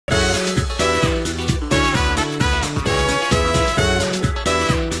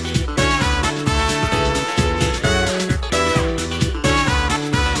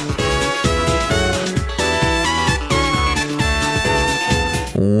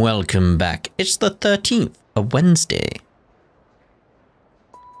welcome back. It's the 13th, a Wednesday.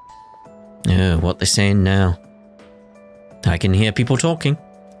 Oh, what they're saying now. I can hear people talking.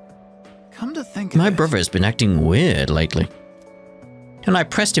 Come to think of My it, brother has been acting weird lately. When I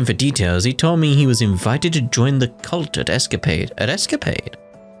pressed him for details, he told me he was invited to join the cult at Escapade. At Escapade?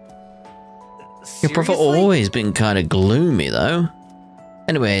 Your brother seriously? always been kind of gloomy, though.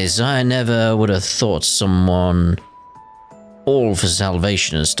 Anyways, I never would have thought someone all for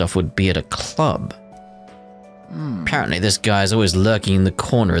salvation and stuff would be at a club. Apparently, this guy's always lurking in the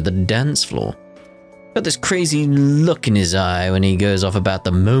corner of the dance floor. Got this crazy look in his eye when he goes off about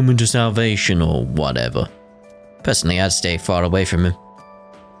the moment of salvation or whatever. Personally, I'd stay far away from him.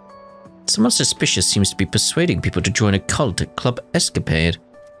 Someone suspicious seems to be persuading people to join a cult at Club Escapade.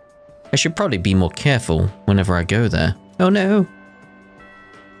 I should probably be more careful whenever I go there. Oh no!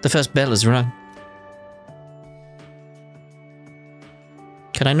 The first bell is rung.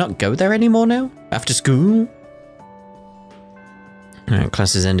 Can I not go there anymore now? After school? Alright,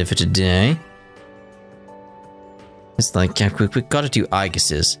 class is ended for today. It's like, yeah, we gotta do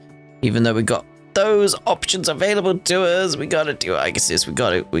Aigis's. Even though we got those options available to us, we gotta do Aigis's. We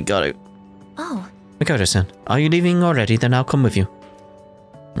gotta. Oh. Makoto-san, are you leaving already? Then I'll come with you.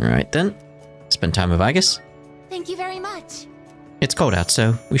 Alright then. Spend time with Aigis. Thank you very much. It's cold out,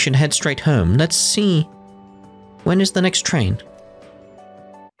 so we should head straight home. Let's see. When is the next train?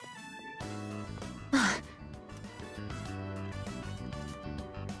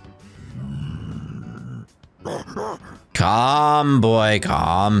 Calm, boy,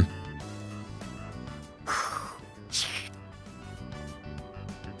 calm.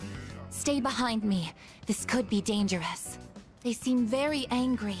 Stay behind me. This could be dangerous. They seem very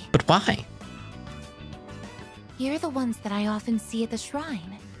angry. But why? You're the ones that I often see at the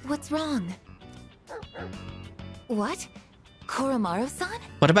shrine. What's wrong? What? Koromaru-san?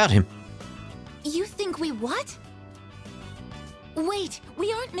 What about him? You think we what? Wait,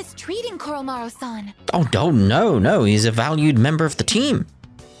 we aren't mistreating Koromaru-san. Oh, no. He's a valued member of the team.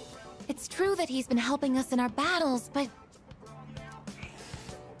 It's true that he's been helping us in our battles, but...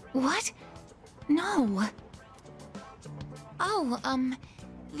 What? No. Oh,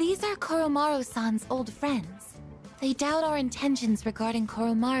 these are Koromaru-san's old friends. They doubt our intentions regarding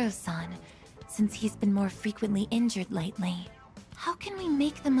Koromaru-san, since he's been more frequently injured lately. How can we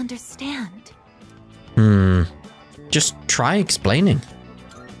make them understand? Just try explaining.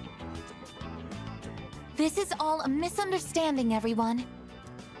 This is all a misunderstanding, everyone.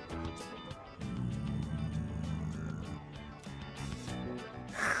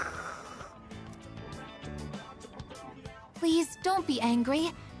 Please, don't be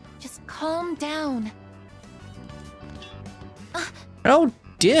angry. Just calm down. Oh,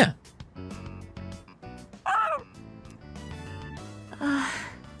 dear.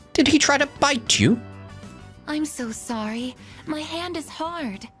 Did he try to bite you? I'm so sorry. My hand is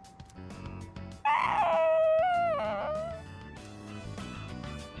hard.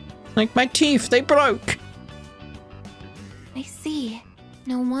 Like my teeth, they broke. I see.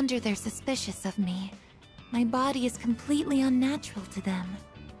 No wonder they're suspicious of me. My body is completely unnatural to them.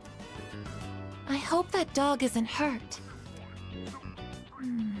 I hope that dog isn't hurt.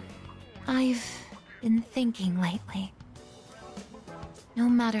 I've been thinking lately. No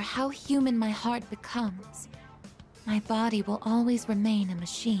matter how human my heart becomes, my body will always remain a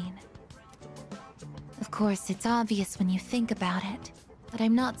machine. Of course, it's obvious when you think about it, but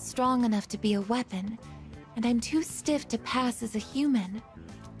I'm not strong enough to be a weapon, and I'm too stiff to pass as a human.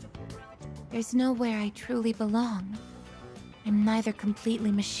 There's nowhere I truly belong. I'm neither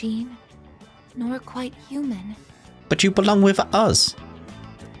completely machine, nor quite human. But you belong with us.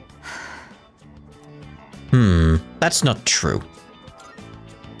 That's not true.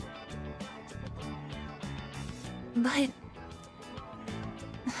 But...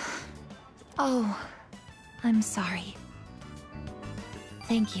 Oh, I'm sorry.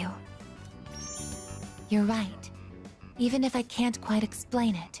 Thank you. You're right. Even if I can't quite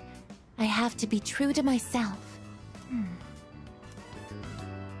explain it, I have to be true to myself.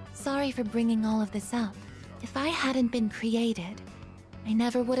 Sorry for bringing all of this up. If I hadn't been created, I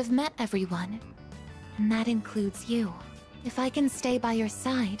never would have met everyone. And that includes you. If I can stay by your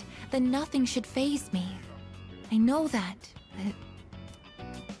side, then nothing should faze me. I know that, but...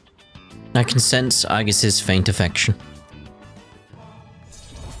 I can sense Aigis' faint affection.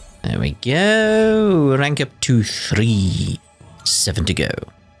 There we go. Rank up to 3. 7 to go.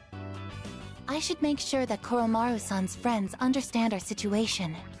 I should make sure that Koromaru-san's friends understand our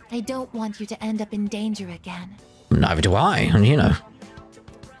situation. I don't want you to end up in danger again. Neither do I, you know.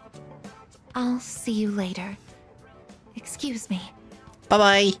 I'll see you later. Excuse me.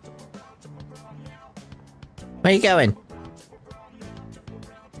 Bye-bye. Where are you going?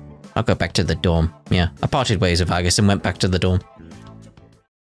 I'll go back to the dorm. Yeah, I parted ways with Aigis and went back to the dorm.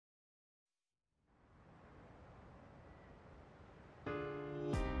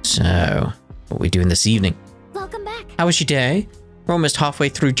 So, what are we doing this evening? Welcome back. How was your day? We're almost halfway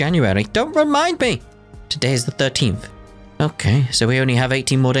through January. Don't remind me! Today is the 13th. Okay, so we only have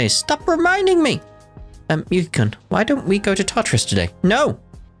 18 more days. Stop reminding me! Yuki-kun, why don't we go to Tartarus today? No!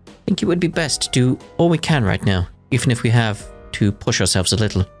 I think it would be best to do all we can right now, even if we have to push ourselves a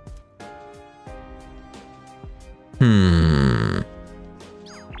little. We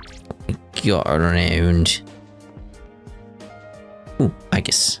got around. Ooh,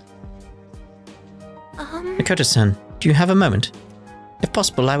 Aigis. Makoto-san, do you have a moment? If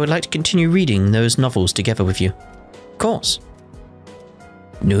possible, I would like to continue reading those novels together with you. Of course.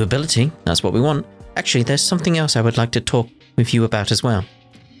 New ability, that's what we want. Actually, there's something else I would like to talk with you about as well.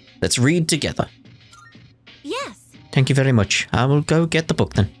 Let's read together. Yes. Thank you very much. I will go get the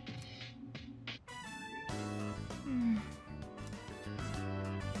book then.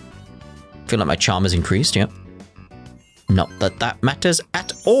 Feel like my charm has increased, yep. Not that that matters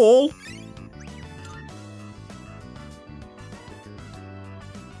at all.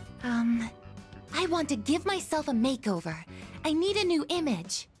 I want to give myself a makeover. I need a new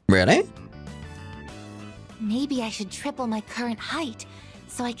image. Really? Maybe I should triple my current height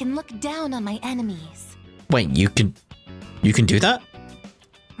so I can look down on my enemies. Wait, you can do that?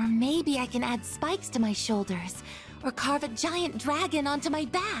 Or maybe I can add spikes to my shoulders or carve a giant dragon onto my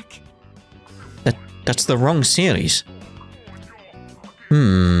back. That's the wrong series.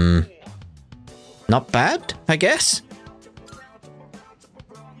 Not bad, I guess.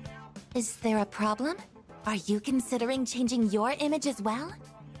 Is there a problem? Are you considering changing your image as well?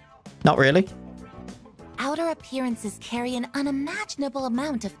 Not really. Outer appearances carry an unimaginable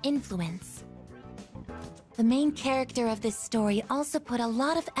amount of influence. The main character of this story also put a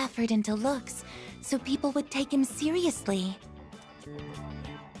lot of effort into looks, so people would take him seriously.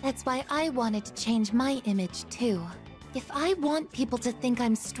 That's why I wanted to change my image too. If I want people to think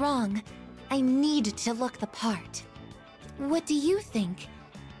I'm strong, I need to look the part. What do you think?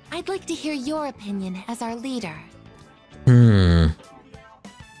 I'd like to hear your opinion as our leader.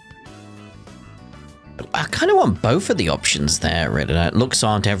 I kind of want both of the options there, really. Looks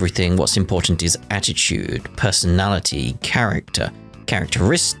aren't everything. What's important is attitude, personality,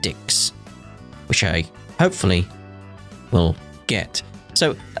 characteristics, which I hopefully will get.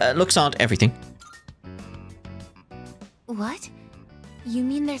 So, looks aren't everything. What? You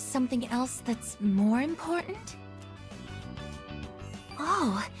mean there's something else that's more important?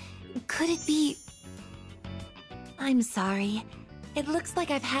 Oh, could it be... I'm sorry. It looks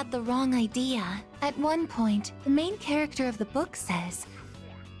like I've had the wrong idea. At one point, the main character of the book says,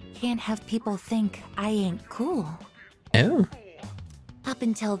 "Can't have people think I ain't cool." Oh. Up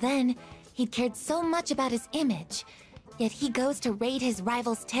until then, he'd cared so much about his image, yet he goes to raid his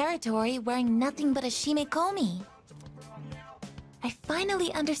rival's territory wearing nothing but a shimekomi. I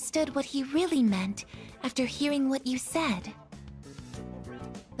finally understood what he really meant after hearing what you said.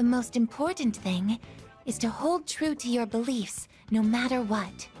 The most important thing is to hold true to your beliefs, no matter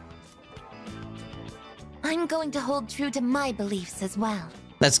what. I'm going to hold true to my beliefs as well.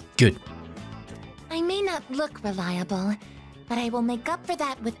 That's good. I may not look reliable, but I will make up for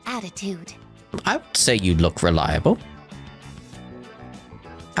that with attitude. I would say you look reliable.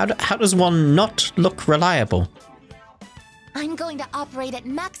 How does one not look reliable? I'm going to operate at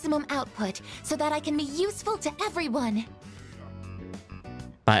maximum output so that I can be useful to everyone.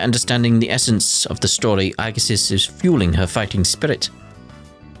 By understanding the essence of the story, Aigis is fueling her fighting spirit.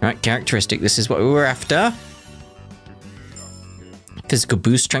 Alright, characteristic, this is what we were after. Physical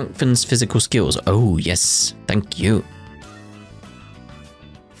boost strengthens physical skills. Oh, yes. Thank you.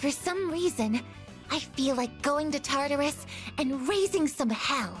 For some reason, I feel like going to Tartarus and raising some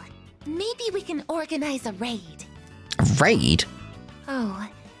hell. Maybe we can organize a raid. A raid? Oh,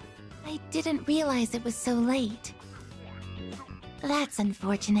 I didn't realize it was so late. That's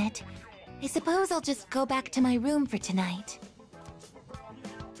unfortunate. I suppose I'll just go back to my room for tonight.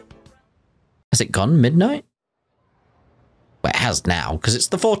 Has it gone midnight? Well, it has now, because it's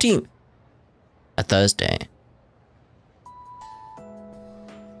the 14th. A Thursday.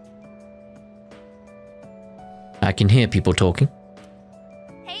 I can hear people talking.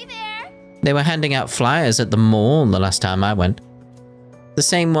 Hey there! They were handing out flyers at the mall the last time I went. The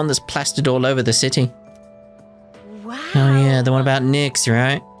same one that's plastered all over the city. Wow! Oh yeah, the one about Nyx,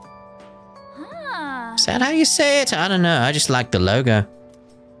 right? Huh. Is that how you say it? I don't know, I just like the logo.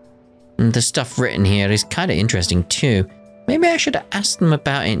 And the stuff written here is kind of interesting too. Maybe I should have asked them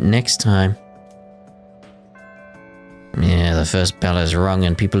about it next time. Yeah, the first bell is rung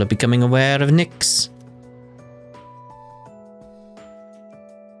and people are becoming aware of Nyx.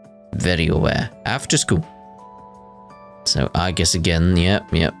 Very aware. After school. So I guess again, yep.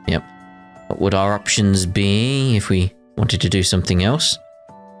 What would our options be if we wanted to do something else?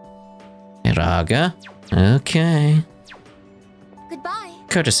 Iraga. Okay. Goodbye.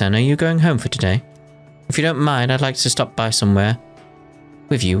 Koto-san, are you going home for today? If you don't mind, I'd like to stop by somewhere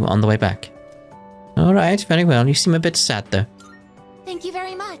with you on the way back. Alright, very well. You seem a bit sad though. Thank you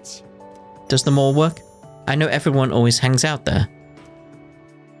very much. Does the mall work? I know everyone always hangs out there.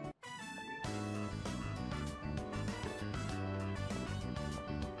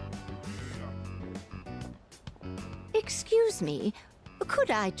 Excuse me,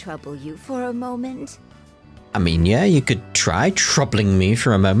 could I trouble you for a moment? I mean, yeah, you could try troubling me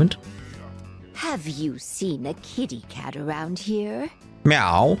for a moment. Have you seen a kitty cat around here?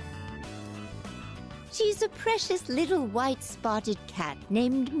 Meow. She's a precious little white spotted cat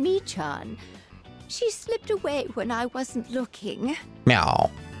named Michan. She slipped away when I wasn't looking.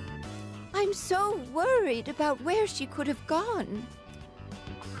 Meow. I'm so worried about where she could have gone.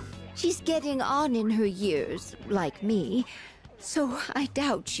 She's getting on in her years, like me, so I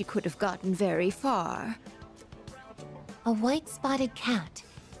doubt she could have gotten very far. A white spotted cat.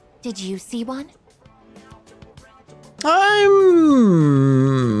 Did you see one? I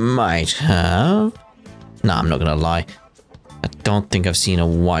might have. No, I'm not gonna lie. I don't think I've seen a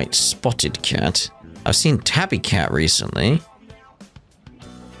white spotted cat. I've seen tabby cat recently.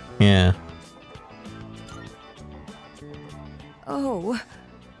 Yeah. Oh,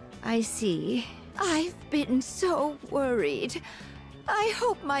 I see. I've been so worried. I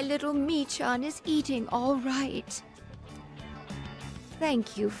hope my little Michan is eating all right.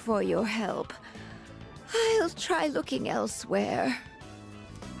 Thank you for your help. I'll try looking elsewhere.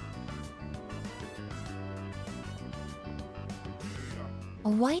 A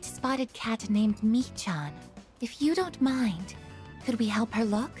white spotted cat named Michan. If you don't mind, could we help her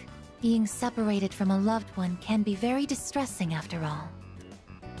look? Being separated from a loved one can be very distressing after all.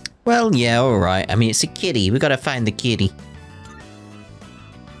 Well, yeah, alright. I mean, it's a kitty. We gotta find the kitty.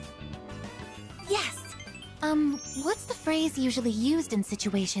 Yes! What's the phrase usually used in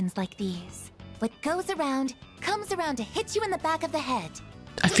situations like these? What goes around, comes around to hit you in the back of the head.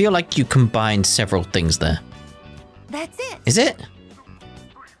 I feel like you combined several things there. That's it! Is it?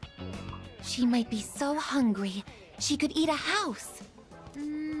 She might be so hungry, she could eat a house.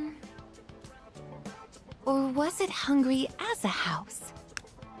 Or was it hungry as a house?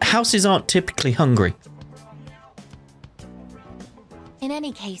 Houses aren't typically hungry. In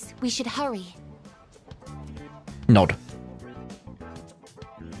any case, we should hurry. Nod.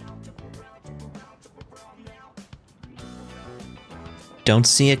 Don't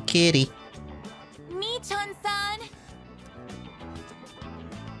see a kitty. Michan-san!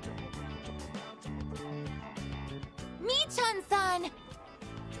 Michan-san!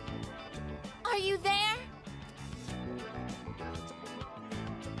 Are you there?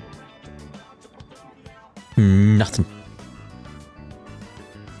 Nothing.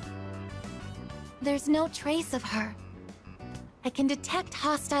 There's no trace of her. I can detect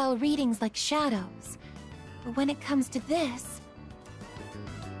hostile readings like shadows. But when it comes to this,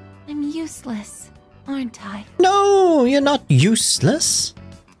 I'm useless, aren't I? No, you're not useless.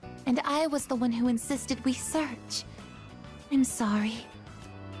 And I was the one who insisted we search. I'm sorry.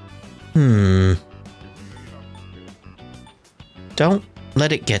 Don't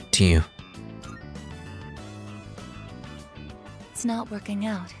let it get to you. It's not working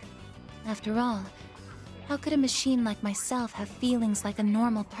out. After all, how could a machine like myself have feelings like a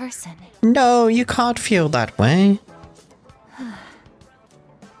normal person? No, you can't feel that way.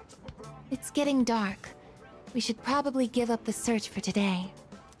 It's getting dark. We should probably give up the search for today.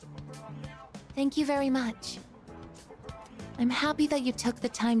 Thank you very much. I'm happy that you took the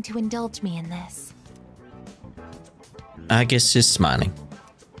time to indulge me in this. Aigis is smiling.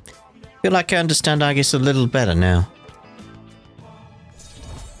 Feel like I understand Aigis a little better now.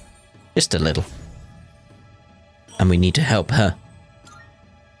 Just a little. And we need to help her.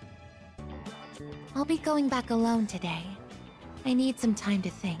 I'll be going back alone today. I need some time to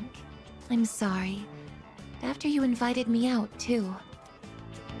think. I'm sorry. After you invited me out, too.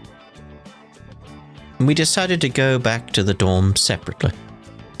 We decided to go back to the dorm separately.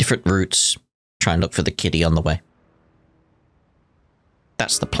 Different routes. Try and look for the kitty on the way.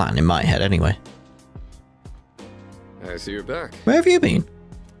 That's the plan in my head, anyway. I see you're back. Where have you been?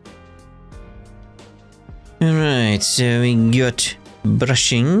 Alright, so we got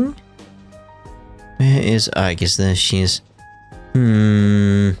brushing. Where is Aigis? There she is.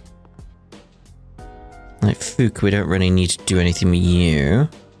 Like Fuku, we don't really need to do anything with you.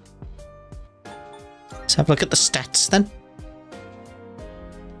 Let's have a look at the stats then.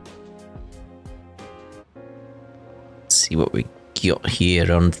 Let's see what we got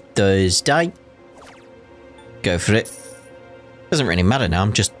here on Thursday. Go for it. Doesn't really matter now.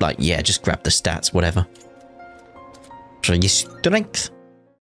 I'm just like, yeah, just grab the stats, whatever. Try your strength.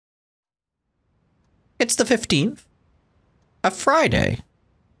 It's the 15th. A Friday.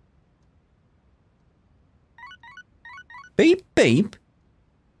 Beep, beep.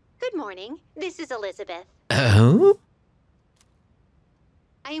 Good morning. This is Elizabeth. Oh?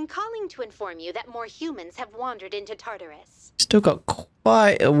 I am calling to inform you that more humans have wandered into Tartarus. Still got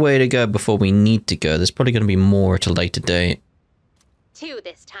quite a way to go before we need to go. There's probably going to be more at a later date. 2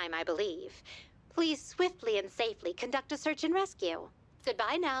 this time, I believe. Please swiftly and safely conduct a search and rescue.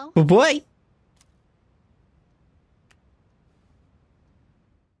 Goodbye now. Oh boy.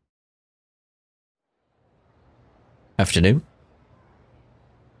 Afternoon.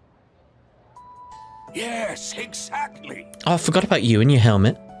 Yes, exactly. Oh, I forgot about you and your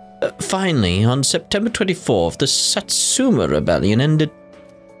helmet. Finally, on September 24th, the Satsuma Rebellion ended.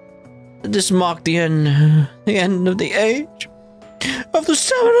 This marked the end of the age of the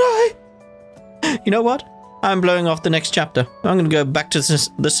samurai. You know what? I'm blowing off the next chapter. I'm going to go back to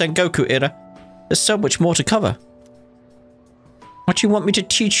the Sengoku era. There's so much more to cover. What, you want me to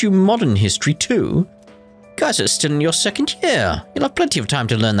teach you modern history too? You guys are still in your 2nd year. You'll have plenty of time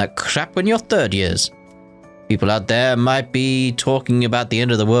to learn that crap when you're 3rd years. People out there might be talking about the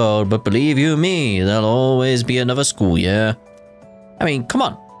end of the world, but believe you me, there'll always be another school year. I mean, come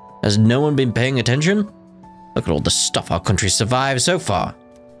on. Has no one been paying attention? Look at all the stuff our country's survived so far.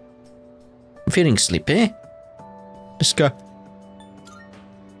 I'm feeling sleepy. Let's go.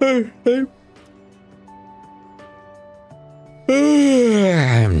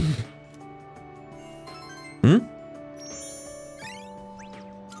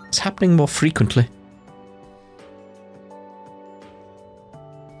 It's happening more frequently.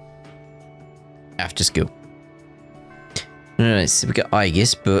 After school. Alright, so we got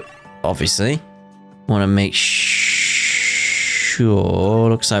Aigis, but obviously want to make sure.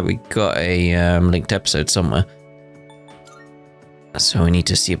 Looks like we got a linked episode somewhere. So we need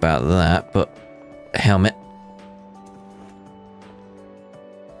to see about that, but helmet.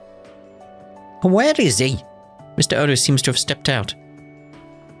 Where is he? Mr. Ono seems to have stepped out.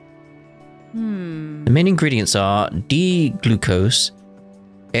 The main ingredients are D-glucose,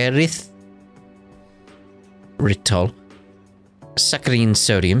 erythritol, saccharine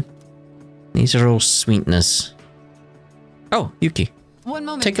sodium. These are all sweeteners. Oh, Yuki. One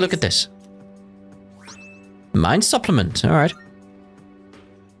moment. Take a look at this. Mind supplement, alright.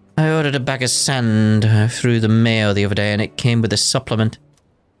 I ordered a bag of sand through the mail the other day and it came with a supplement.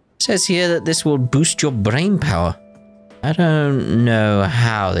 It says here that this will boost your brain power. I don't know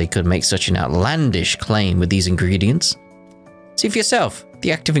how they could make such an outlandish claim with these ingredients. See for yourself,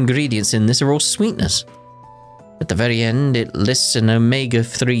 the active ingredients in this are all sweeteners. At the very end, it lists an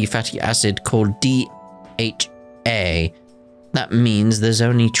omega-3 fatty acid called DHA. That means there's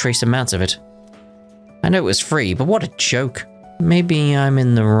only trace amounts of it. I know it was free, but what a joke. Maybe I'm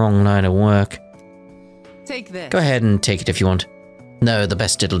in the wrong line of work. Take this. Go ahead and take it if you want. No, the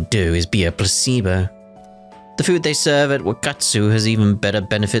best it'll do is be a placebo. The food they serve at Wakatsu has even better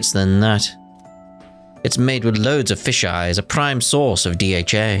benefits than that. It's made with loads of fish eyes, a prime source of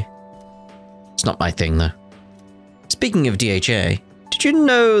DHA. It's not my thing, though. Speaking of DHA, did you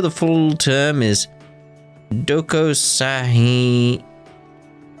know the full term is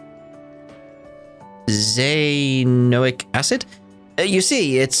docosahexaenoic acid? You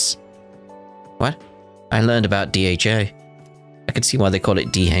see, it's... What? I learned about DHA. I can see why they call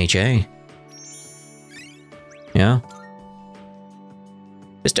it DHA. Yeah?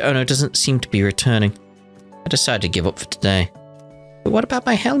 Mr. Ono doesn't seem to be returning. I decided to give up for today. But what about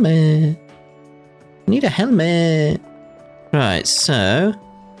my helmet? I need a helmet. Right, so...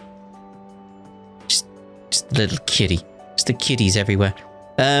 Just a little kitty. Just the kitties everywhere.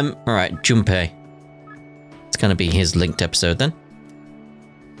 Alright, Junpei. It's gonna be his linked episode then.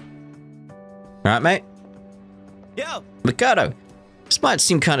 Alright, mate? Yo! Mikado, this might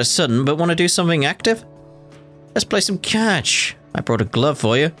seem kind of sudden, but want to do something active? Let's play some catch. I brought a glove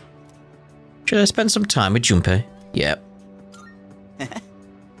for you. Should I spend some time with Junpei? Yep.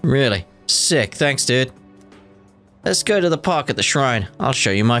 Really? Sick, thanks dude. Let's go to the park at the shrine. I'll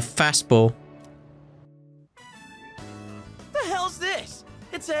show you my fastball. The hell's this?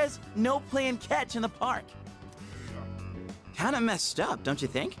 It says, no playing catch in the park. Kinda messed up, don't you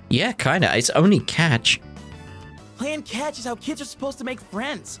think? Yeah, kinda. It's only catch. Playing catch is how kids are supposed to make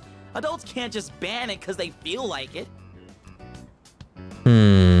friends. Adults can't just ban it because they feel like it.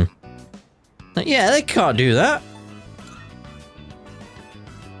 Yeah, they can't do that.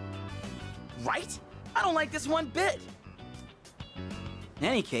 Right? I don't like this one bit. In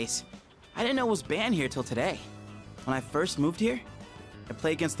any case, I didn't know it was banned here till today. When I first moved here, I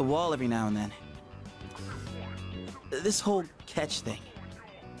play against the wall every now and then. This whole catch thing,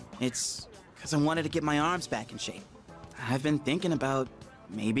 it's because I wanted to get my arms back in shape. I've been thinking about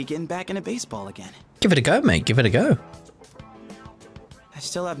maybe getting back into baseball again. Give it a go, mate. Give it a go. I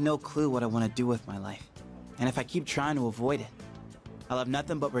still have no clue what I want to do with my life. And if I keep trying to avoid it, I'll have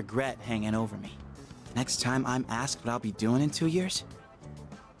nothing but regret hanging over me. Next time I'm asked what I'll be doing in 2 years,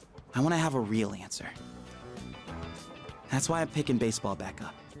 I want to have a real answer. That's why I'm picking baseball back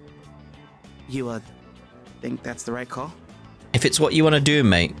up. You, think that's the right call? If it's what you want to do,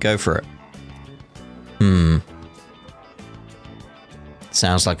 mate, go for it.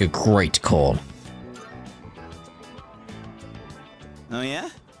 Sounds like a great call. Oh, yeah?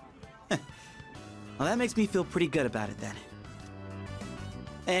 Well, that makes me feel pretty good about it then.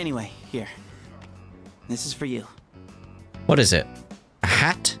 Anyway, here. This is for you. What is it? A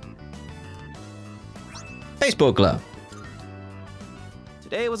hat? Baseball glove.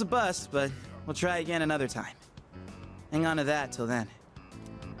 Today was a bust, but we'll try again another time. Hang on to that till then.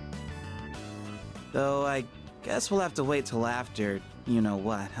 Though I guess we'll have to wait till after you know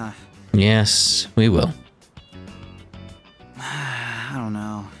what, huh? Yes, we will. I don't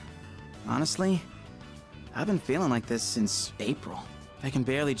know. Honestly, I've been feeling like this since April. I can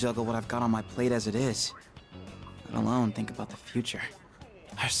barely juggle what I've got on my plate as it is. Let alone think about the future.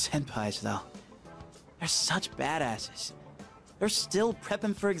 Our senpais, though. They're such badasses. They're still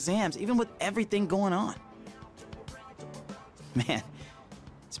prepping for exams, even with everything going on. Man,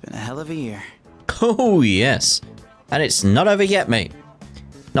 it's been a hell of a year. Oh, yes. And it's not over yet, mate.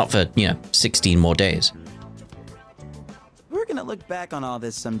 Not for, 16 more days. We're gonna look back on all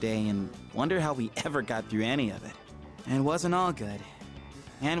this someday and wonder how we ever got through any of it. And it wasn't all good.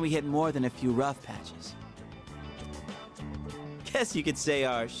 And we hit more than a few rough patches. Guess you could say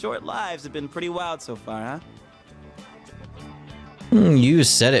our short lives have been pretty wild so far, huh? You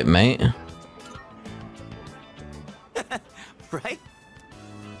said it, mate. Right?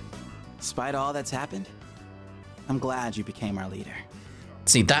 Despite all that's happened, I'm glad you became our leader.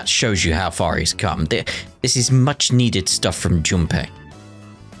 See, that shows you how far he's come. This is much needed stuff from Junpei.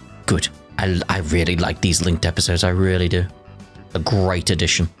 Good. I really like these linked episodes. I really do. A great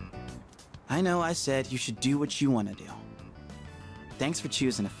addition. I know I said you should do what you want to do. Thanks for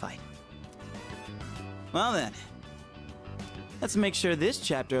choosing to fight. Well then, let's make sure this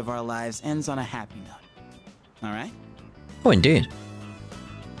chapter of our lives ends on a happy note. All right? Oh, indeed.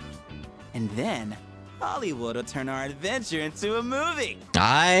 And then, Hollywood will turn our adventure into a movie.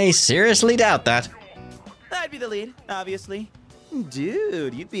 I seriously doubt that. I'd be the lead, obviously.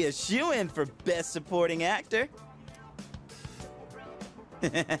 Dude, you'd be a shoo-in for Best Supporting Actor.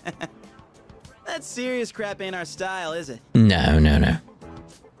 That serious crap ain't our style, is it? No, no, no.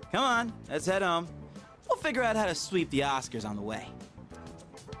 Come on, let's head home. We'll figure out how to sweep the Oscars on the way.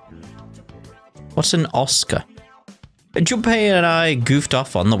 What's an Oscar? Junpei and I goofed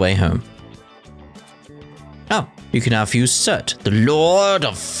off on the way home. Oh, you can now use Cert, the Lord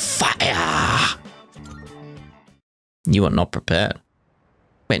of Fire. You are not prepared.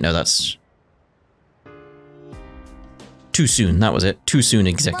 Wait, no, that's... Too soon, that was it. Too soon,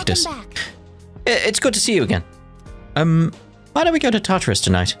 Executus. Welcome back. It's good to see you again. Why don't we go to Tartarus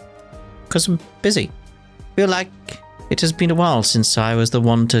tonight? Because I'm busy. Feel like it has been a while since I was the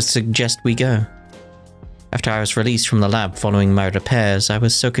one to suggest we go. After I was released from the lab following my repairs, I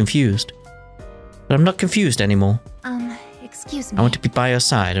was so confused. But I'm not confused anymore. Excuse me. I want to be by your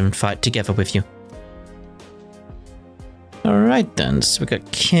side and fight together with you. Alright then, so we got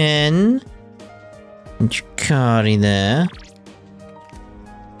Ken and Chikari there.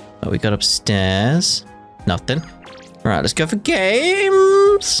 What we got upstairs? Nothing. Alright, let's go for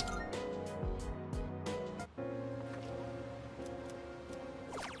games!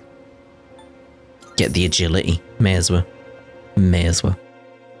 Get the agility. May as well. May as well.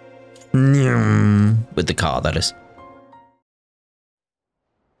 With the car, that is.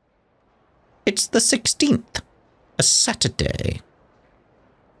 It's the 16th. A Saturday.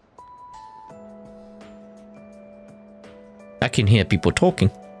 I can hear people talking.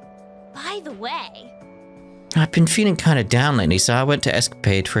 By the way, I've been feeling kind of down lately, so I went to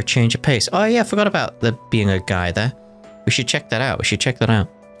Escapade for a change of pace. Oh yeah, I forgot about there being a guy there. We should check that out. We should check that out.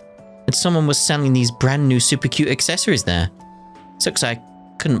 And someone was selling these brand new super cute accessories there. So excited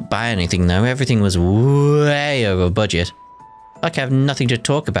couldn't buy anything though. Everything was way over budget. Like I have nothing to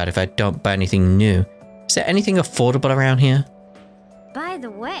talk about if I don't buy anything new. Is there anything affordable around here? By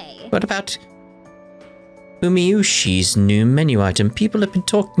the way... What about Umiyushi's new menu item? People have been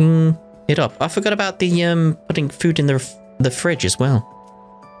talking it up. I forgot about the putting food in the fridge as well.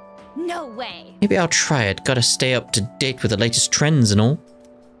 No way. Maybe I'll try it. Gotta stay up to date with the latest trends and all.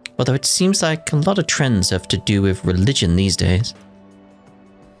 Although it seems like a lot of trends have to do with religion these days.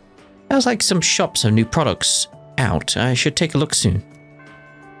 Sounds like some shops have new products out. I should take a look soon.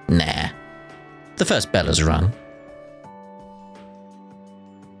 Nah. The first bell has rung.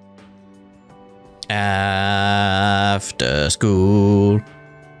 After school.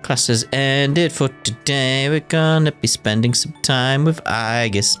 Classes ended for today. We're gonna be spending some time with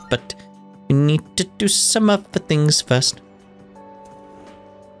Aigis, but we need to do some other things first.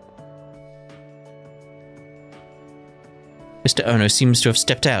 Mr. Ono seems to have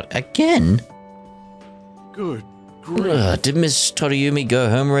stepped out again. Good. Did Miss Toriyumi go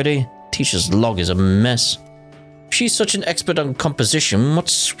home already? Teacher's log is a mess. If she's such an expert on composition,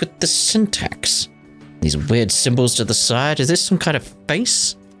 what's with the syntax? These weird symbols to the side, is this some kind of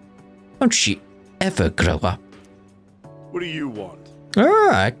face? Won't she ever grow up? What do you want?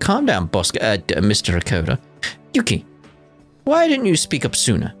 Alright, calm down, boss, Mr. Akoda. Yuki, why didn't you speak up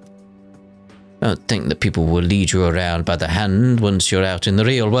sooner? Don't think that people will lead you around by the hand once you're out in the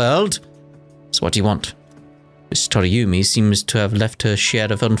real world. So what do you want? Miss Toriyumi seems to have left her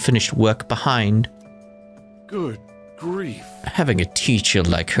share of unfinished work behind. Good grief. Having a teacher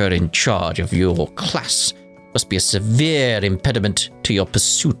like her in charge of your class must be a severe impediment to your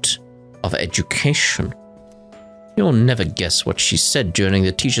pursuit of education. You'll never guess what she said during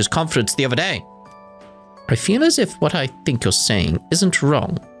the teachers' conference the other day. I feel as if what I think you're saying isn't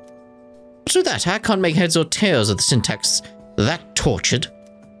wrong. What's with that? I can't make heads or tails of the syntax that tortured.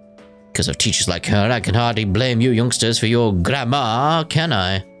 Because of teachers like her, I can hardly blame you youngsters for your grammar, can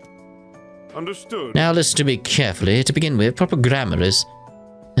I? Understood. Now listen to me carefully. To begin with, proper grammar is...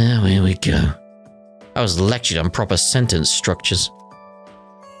 Oh, here we go. I was lectured on proper sentence structures.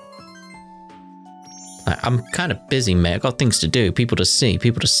 I'm kind of busy, mate. I've got things to do, people to see,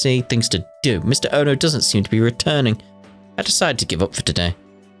 things to do. Mr. Ono doesn't seem to be returning. I decided to give up for today.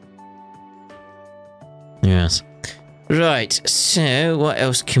 Yes. Right, so what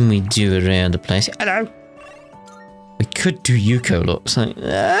else can we do around the place? Hello! We could do Yuko, looks like.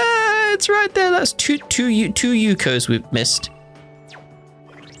 It's right there. That's two Yukos we've missed.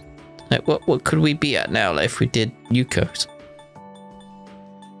 Like, what could we be at now, like, if we did Yukos?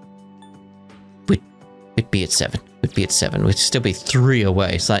 We'd be at 7. We'd still be 3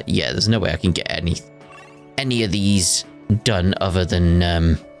 away. It's like, yeah, there's no way I can get any of these done other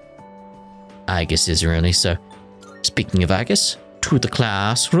than Aigis is really. So, speaking of Aigis, to the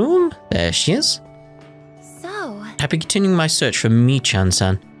classroom. There she is. So, I've been continuing my search for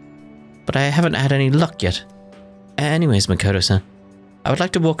Michan-san, but I haven't had any luck yet. Anyways, Makoto-san, I would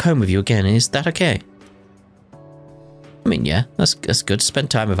like to walk home with you again. Is that okay? I mean, yeah, that's good. Spend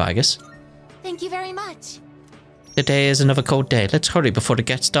time with Aigis. thank you very much. Today is another cold day. Let's hurry before it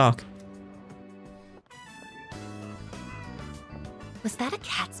gets dark. Was that a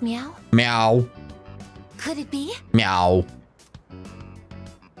cat's meow? Meow. Could it be? Meow.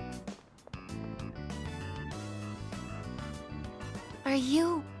 Are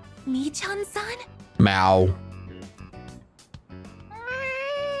you Michan-san? Meow.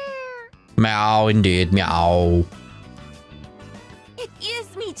 Meow indeed. Meow. It is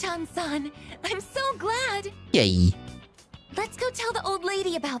Michan-san. I'm so glad. Yay. Let's go tell the old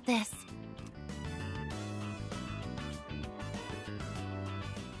lady about this.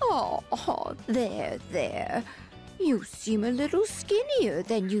 Oh, there. You seem a little skinnier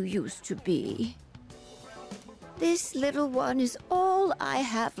than you used to be. This little one is all I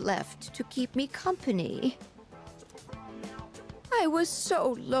have left to keep me company. I was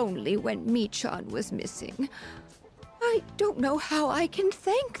so lonely when Michan was missing. I don't know how I can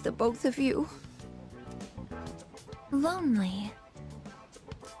thank the both of you. Lonely.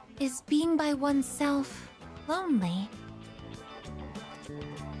 Is being by oneself lonely?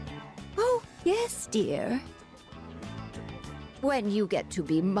 Oh, yes, dear. When you get to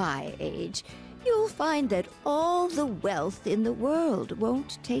be my age, you'll find that all the wealth in the world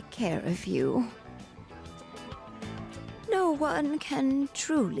won't take care of you. No one can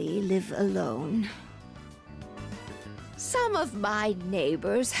truly live alone. Some of my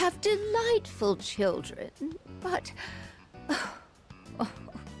neighbors have delightful children, but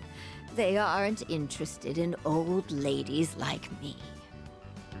they aren't interested in old ladies like me.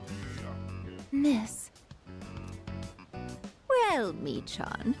 Miss. Well,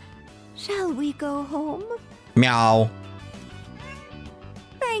 Mi-chan, shall we go home? Meow.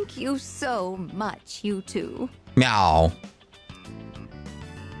 Thank you so much, you two. Meow.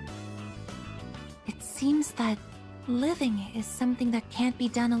 It seems that living is something that can't be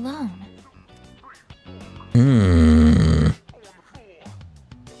done alone.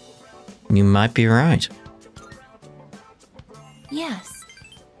 You might be right. Yes.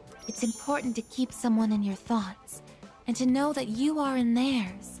 It's important to keep someone in your thoughts, and to know that you are in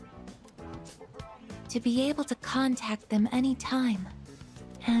theirs. To be able to contact them anytime,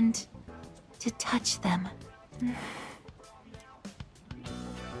 and to touch them.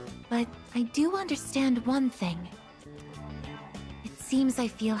 But I do understand one thing. It seems I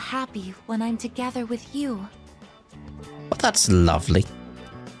feel happy when I'm together with you. Well, that's lovely.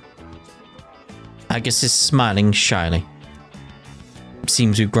 Aigis is smiling shyly.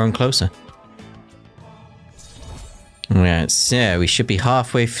 Seems we've grown closer. Right, so we should be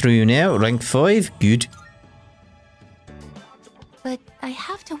halfway through now. Rank 5, good. But I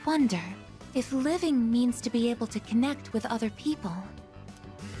have to wonder if living means to be able to connect with other people.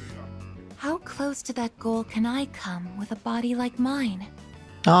 How close to that goal can I come with a body like mine?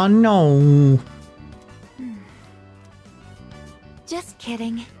 Oh no. Just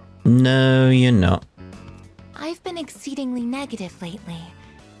kidding. No, you're not. I've been exceedingly negative lately.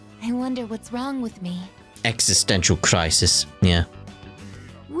 I wonder what's wrong with me. Existential crisis, yeah.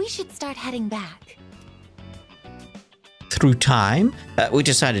 We should start heading back. Through time, we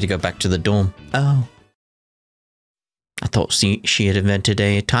decided to go back to the dorm. Oh. I thought she had invented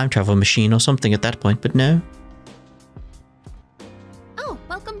a time travel machine or something at that point, but no. Oh,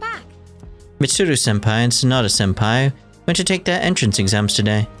 welcome back. Mitsuru-senpai and Sanada-senpai went to take their entrance exams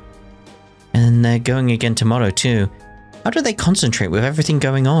today. And they're going again tomorrow too. How do they concentrate with everything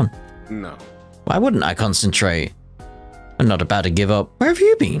going on? No. Why wouldn't I concentrate? I'm not about to give up. Where have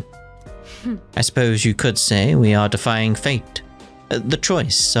you been? I suppose you could say we are defying fate. The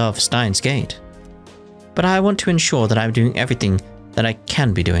choice of Steins Gate. But I want to ensure that I'm doing everything that I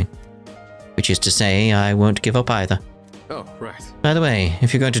can be doing. Which is to say, I won't give up either. Oh, right. By the way,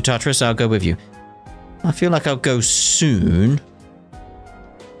 if you're going to Tartarus, I'll go with you. I feel like I'll go soon.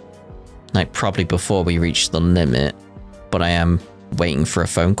 Like, probably before we reach the limit. But I am waiting for a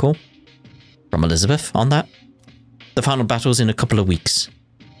phone call from Elizabeth on that. The final battle's in a couple of weeks.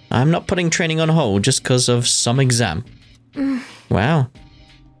 I'm not putting training on hold just because of some exam. Wow.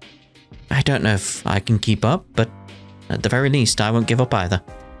 I don't know if I can keep up, but at the very least, I won't give up either.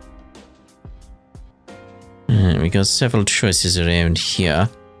 We got several choices around here.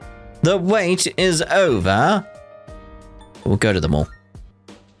 The wait is over. We'll go to them all.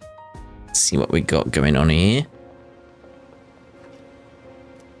 Let's see what we got going on here.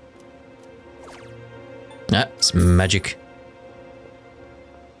 Ah, it's magic.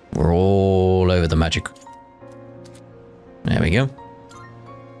 We're all over the magic. There we go.